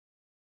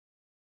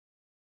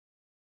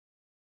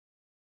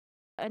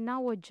And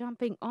now we're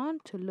jumping on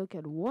to look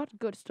at what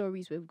good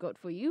stories we've got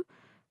for you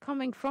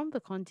coming from the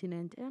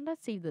continent. And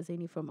let's see if there's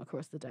any from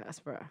across the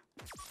diaspora.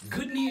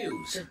 Good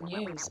news. Good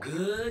news.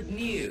 Good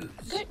news.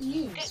 Good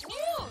news. Good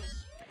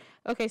news.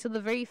 Okay, so the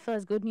very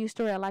first good news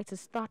story I'd like to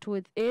start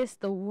with is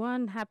the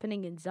one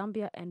happening in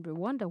Zambia and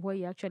Rwanda, where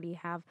you actually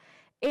have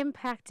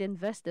impact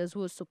investors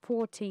who are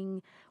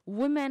supporting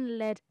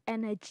women-led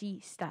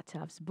energy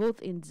startups,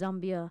 both in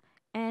Zambia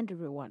and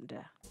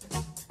Rwanda.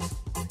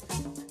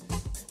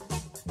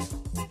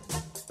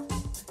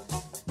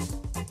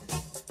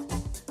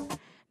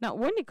 Now,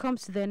 when it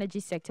comes to the energy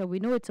sector, we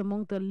know it's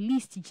among the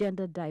least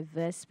gender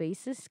diverse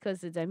spaces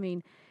because it's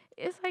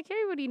like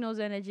everybody knows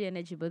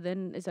energy, but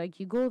then it's like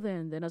you go there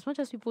and then as much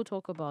as people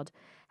talk about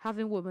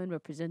having women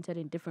represented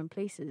in different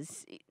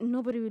places,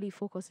 nobody really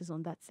focuses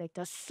on that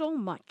sector so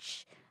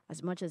much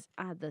as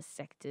other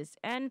sectors.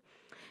 And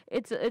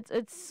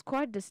it's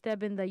quite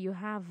disturbing that you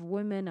have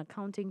women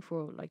accounting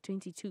for like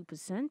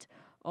 22%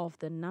 of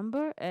the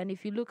number. And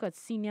if you look at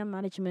senior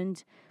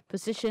management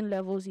position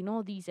levels in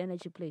all these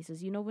energy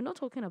places, we're not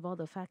talking about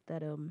the fact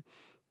that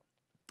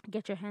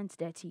get your hands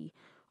dirty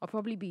or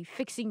probably be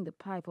fixing the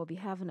pipe or be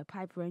having a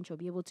pipe wrench or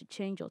be able to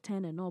change or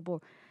turn a knob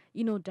or,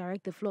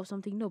 direct the flow of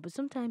something. No, but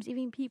sometimes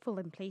even people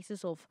in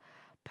places of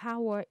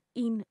power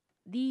in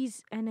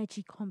these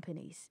energy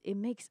companies, it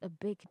makes a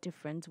big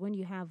difference when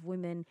you have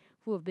women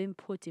who have been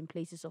put in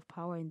places of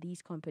power in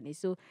these companies.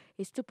 So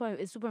it's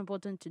super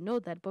important to know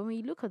that. But when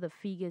you look at the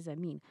figures,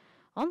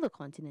 on the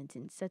continent,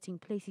 in certain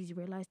places, you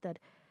realize that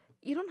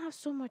you don't have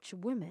so much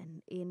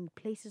women in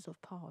places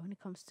of power when it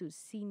comes to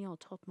senior or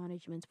top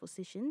management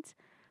positions,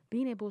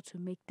 being able to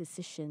make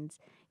decisions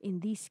in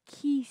these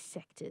key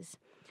sectors.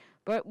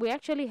 But we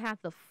actually had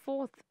the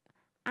 4th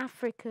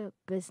Africa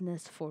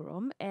Business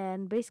Forum,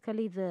 and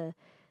basically the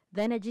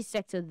energy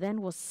sector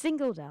then was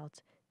singled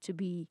out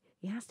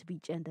it has to be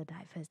gender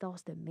diverse. That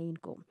was the main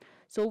goal.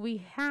 So we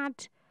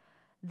had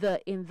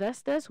the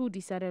investors who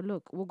decided,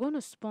 look, we're going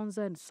to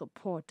sponsor and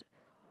support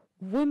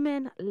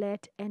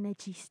women-led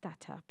energy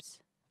startups,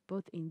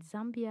 both in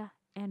Zambia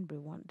and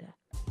Rwanda.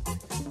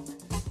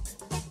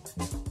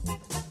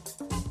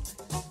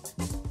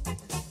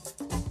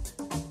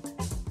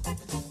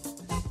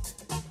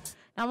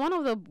 Now, one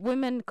of the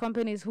women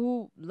companies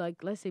who,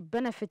 let's say,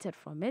 benefited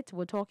from it,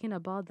 we're talking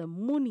about the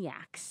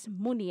Muniax.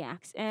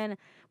 And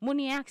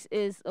Muniax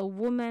is a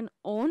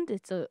woman-owned,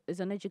 it's an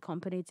energy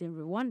company, it's in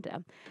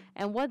Rwanda.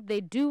 And what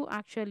they do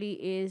actually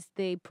is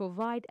they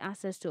provide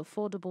access to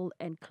affordable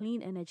and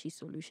clean energy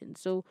solutions.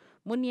 So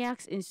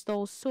Muniax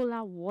installs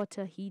solar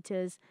water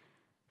heaters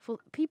for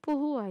people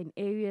who are in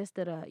areas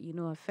that are,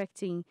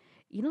 affecting,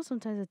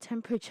 sometimes the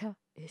temperature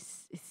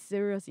is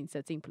serious in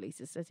certain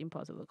places, certain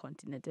parts of the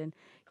continent. And,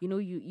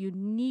 you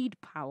need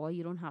power.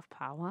 You don't have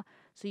power.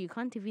 So you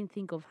can't even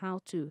think of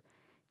how to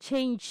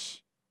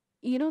change,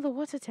 the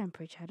water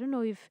temperature. I don't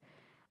know if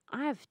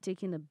I have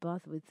taken a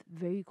bath with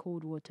very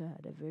cold water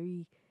at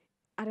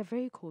a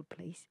very cold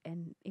place,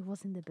 and it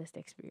wasn't the best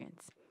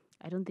experience.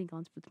 I don't think I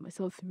want to put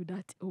myself through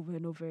that over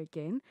and over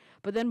again.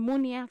 But then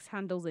Moniax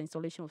handles the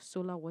installation of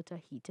solar water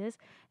heaters,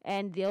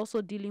 and they're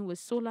also dealing with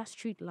solar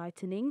street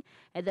lighting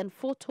and then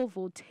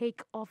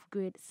photovoltaic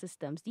off-grid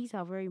systems. These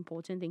are very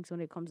important things when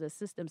it comes to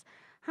systems.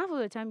 Half of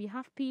the time, you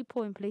have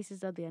people in places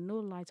that there are no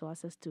lights or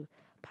access to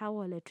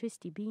power,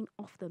 electricity being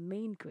off the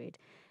main grid.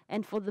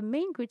 And for the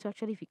main grid to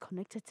actually be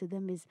connected to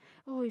them is,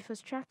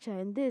 infrastructure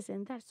and this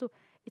and that. So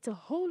it's a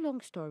whole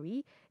long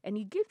story, and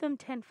you give them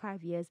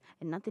 5 years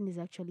and nothing is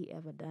actually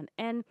ever done.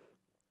 And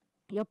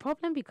your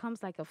problem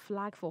becomes like a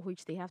flag for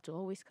which they have to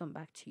always come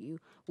back to you.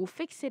 We'll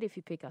fix it if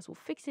you pick us. We'll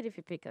fix it if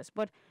you pick us.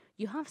 But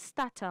you have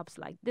startups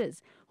like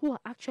this who are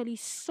actually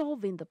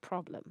solving the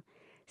problem.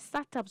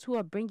 Startups who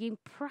are bringing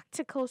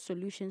practical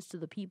solutions to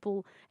the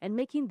people and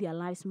making their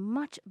lives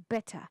much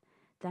better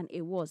than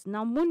it was.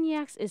 Now,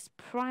 Muniax is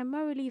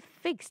primarily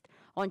fixed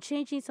on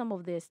changing some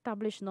of the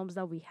established norms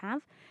that we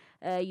have.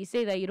 You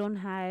say that you don't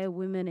hire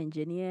women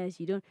engineers.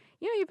 You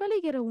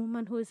barely get a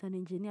woman who is an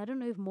engineer. I don't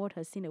know if Maud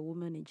has seen a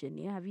woman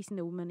engineer. Have you seen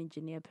a woman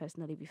engineer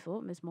personally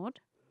before, Miss Maud?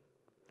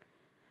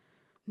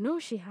 No,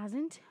 she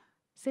hasn't.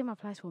 Same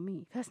applies for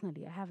me.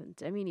 Personally, I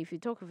haven't. I mean, if you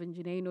talk of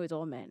engineering, it's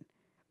all men.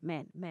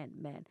 Men.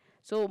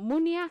 So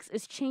Muniax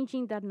is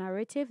changing that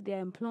narrative. They're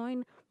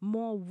employing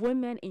more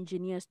women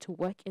engineers to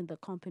work in the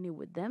company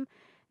with them.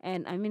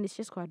 And it's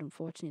just quite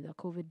unfortunate that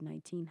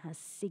COVID-19 has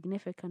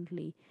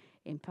significantly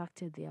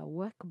impacted their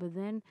work, but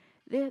then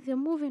they're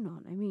moving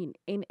on.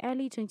 In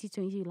early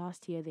 2020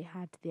 last year, they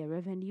had their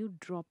revenue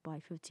drop by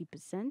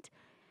 50%.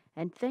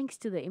 And thanks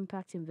to the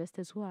impact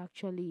investors who are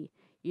actually,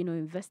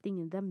 investing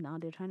in them now,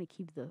 they're trying to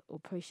keep the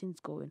operations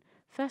going.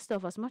 First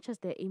off, as much as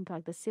their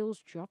impact, the sales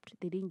dropped,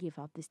 they didn't give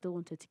up. They still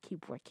wanted to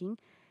keep working.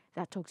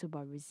 That talks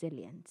about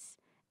resilience.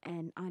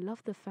 And I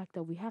love the fact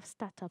that we have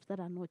startups that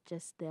are not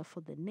just there for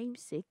the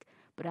namesake,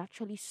 but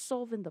actually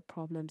solving the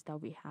problems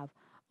that we have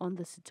on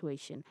the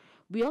situation.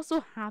 We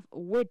also have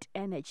wind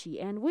energy.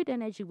 And wind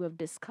energy we've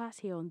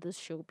discussed here on this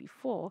show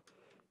before.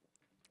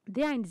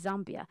 There in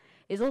Zambia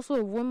is also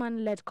a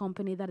woman-led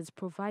company that is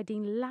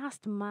providing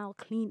last-mile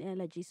clean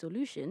energy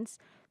solutions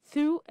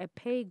through a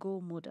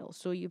pay-go model.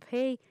 So you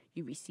pay,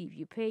 you receive,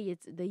 you pay.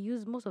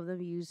 Most of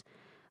them use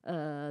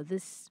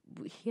this,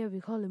 here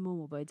we call it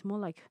Momo, but it's more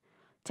like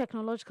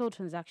technological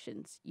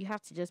transactions. You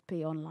have to just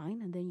pay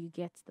online, and then you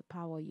get the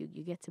power. You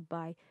get to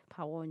buy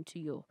power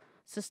into your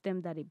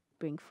system that it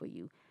bring for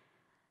you.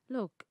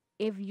 Look,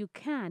 if you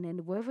can,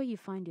 and wherever you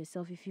find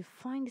yourself, if you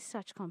find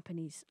such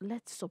companies,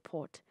 let's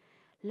support.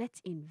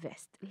 Let's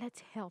invest. Let's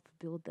help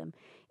build them.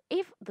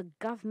 If the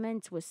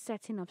government was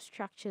setting up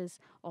structures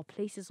or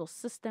places or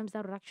systems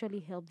that would actually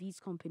help these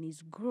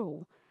companies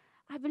grow,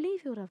 I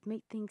believe it would have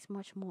made things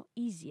much more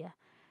easier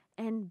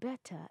and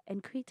better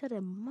and created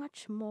a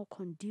much more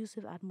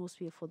conducive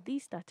atmosphere for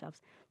these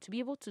startups to be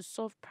able to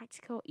solve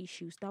practical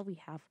issues that we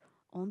have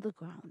on the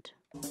ground.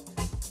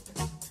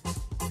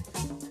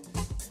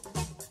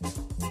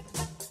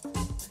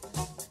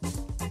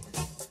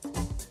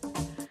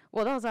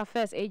 Well, that was our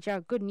first HR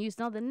good news.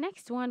 Now, the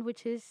next one,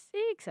 which is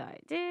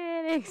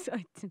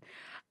exciting.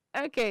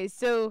 Okay,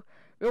 so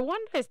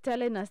Rwanda is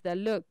telling us that,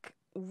 look,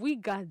 we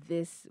got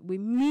this. We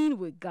mean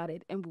we got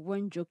it. And we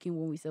weren't joking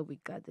when we said we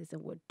got this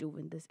and we're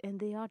doing this. And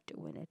they are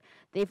doing it.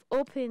 They've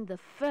opened the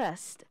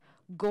first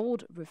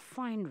gold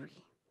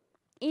refinery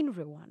in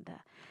Rwanda.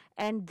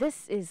 And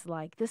this is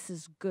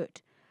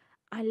good.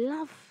 I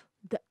love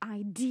the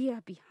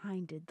idea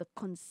behind it, the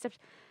concept.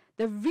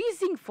 The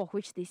reason for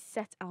which they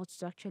set out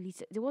to actually,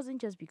 it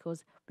wasn't just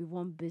because we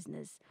want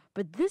business,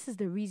 but this is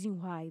the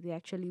reason why they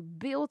actually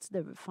built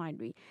the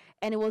refinery.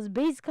 And it was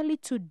basically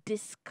to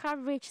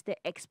discourage the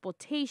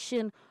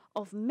exportation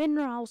of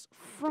minerals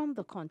from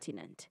the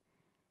continent.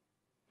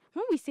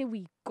 When we say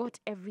we got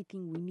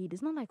everything we need,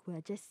 it's not like we're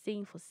just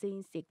saying for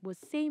saying sake. We're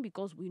saying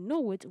because we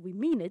know it, we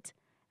mean it,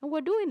 and we're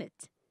doing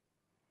it.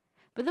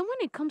 But then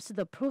when it comes to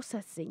the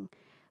processing,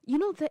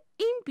 the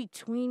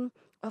in-between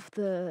of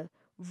the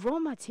raw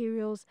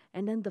materials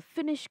and then the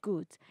finished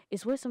goods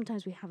is where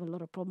sometimes we have a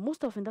lot of problems.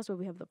 Most often that's where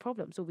we have the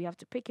problem. So we have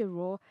to pick it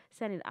raw,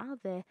 send it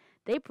out there,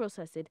 they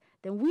process it,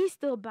 then we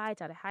still buy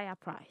it at a higher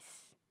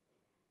price.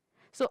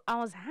 So I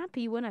was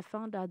happy when I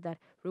found out that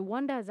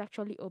Rwanda has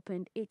actually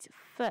opened its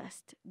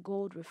first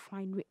gold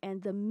refinery,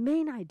 and the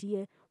main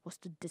idea was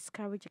to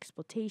discourage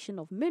exportation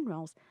of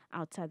minerals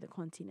outside the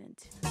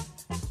continent.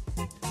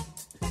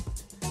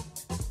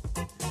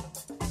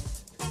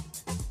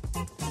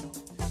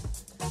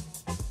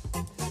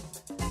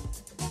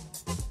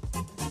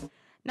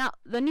 Now,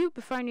 the new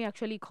refinery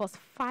actually cost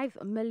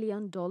 $5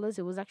 million.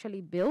 It was actually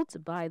built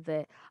by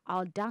the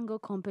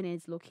Aldango company.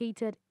 It's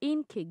located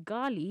in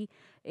Kigali,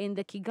 in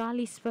the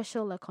Kigali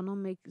Special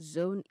Economic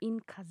Zone in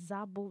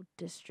Kazabo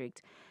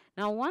district.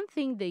 Now, one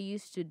thing they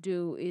used to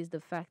do is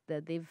the fact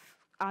that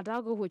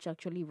Aldango, which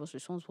actually was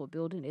responsible for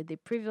building it, they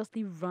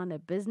previously run a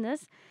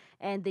business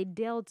and they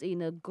dealt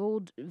in a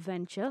gold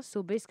venture.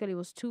 So basically it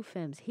was two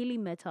firms, Hilly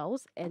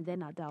Metals and then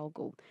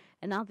Aldango.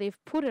 And now they've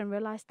put and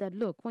realized that,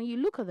 look, when you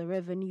look at the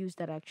revenues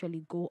that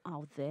actually go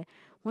out there,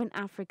 when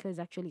Africa is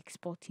actually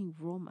exporting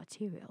raw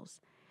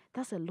materials,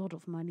 that's a lot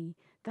of money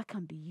that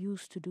can be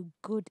used to do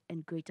good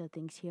and greater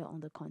things here on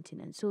the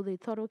continent. So they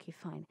thought, okay,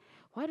 fine.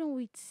 Why don't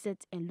we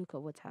sit and look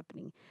at what's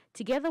happening?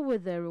 Together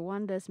with the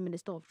Rwanda's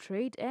Minister of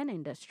Trade and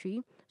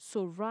Industry,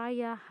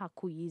 Soraya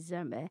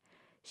Hakuyizeme,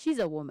 she's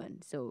a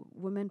woman, so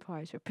women power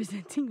is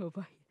representing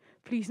over here.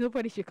 Please,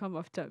 nobody should come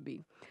after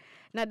me.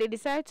 Now, they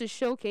decided to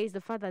showcase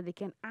the fact that they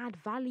can add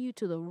value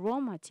to the raw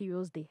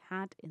materials they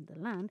had in the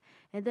land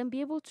and then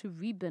be able to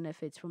reap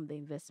benefits from the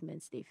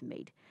investments they've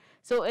made.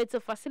 So it's a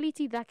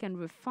facility that can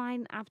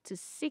refine up to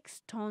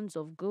 6 tons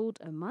of gold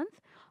a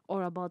month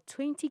or about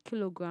 20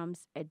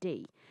 kilograms a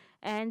day.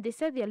 And they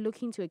said they're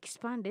looking to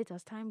expand it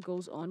as time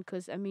goes on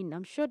because,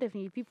 I'm sure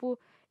definitely people,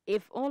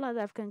 if all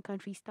other African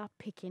countries start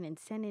picking and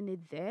sending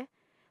it there,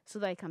 so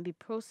that it can be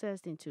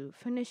processed into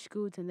finished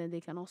goods and then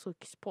they can also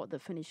export the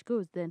finished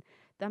goods, then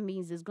that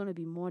means there's going to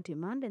be more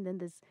demand and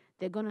then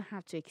they're going to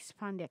have to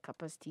expand their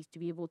capacities to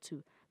be able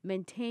to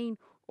maintain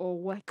or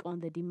work on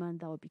the demand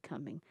that will be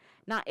coming.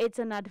 Now, it's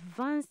an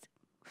advanced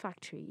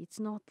factory. It's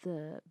not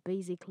the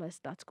basic let's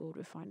start gold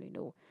refinery.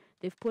 No,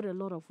 they've put a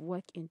lot of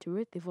work into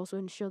it. They've also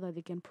ensured that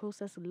they can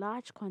process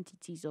large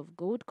quantities of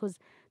gold because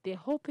they're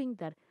hoping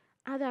that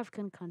other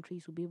African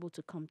countries will be able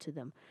to come to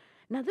them.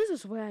 Now, this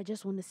is where I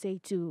just want to say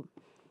to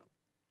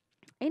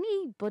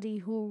anybody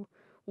who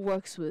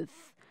works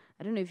with,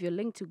 I don't know if you're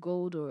linked to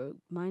gold or a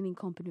mining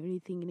company or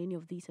anything in any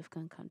of these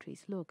African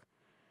countries, look,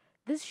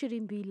 this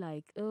shouldn't be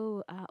like,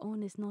 oh, our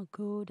own is not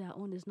good, our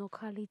own is not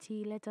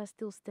quality, let us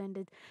still stand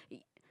it.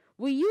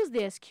 We use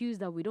the excuse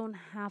that we don't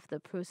have the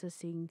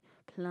processing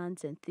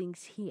plants and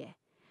things here,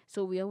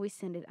 so we always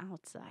send it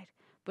outside.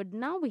 But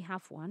now we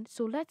have one,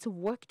 so let's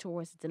work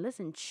towards it and let's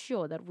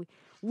ensure that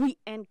we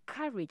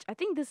encourage. I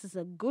think this is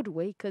a good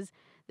way because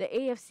the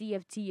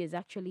AFCFT is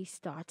actually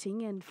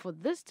starting, and for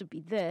this to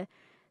be there,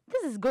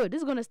 this is good.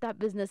 This is going to start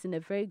business in a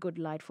very good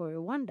light for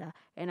Rwanda,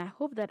 and I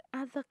hope that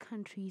other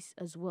countries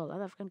as well,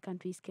 other African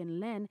countries can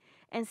learn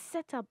and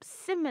set up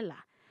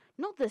similar,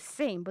 not the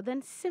same, but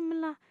then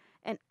similar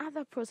and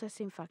other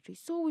processing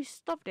factories. So we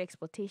stop the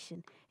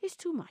exportation. It's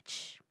too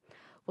much.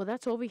 Well,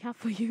 that's all we have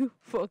for you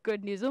for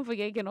good news. Don't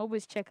forget, you can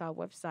always check our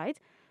website,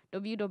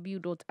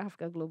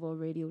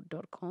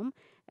 www.africaglobalradio.com,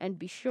 and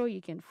be sure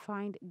you can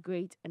find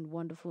great and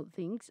wonderful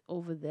things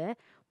over there.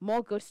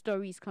 More good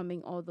stories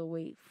coming all the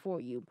way for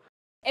you.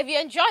 If you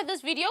enjoyed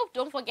this video,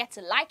 don't forget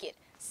to like it,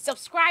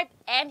 subscribe,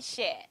 and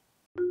share.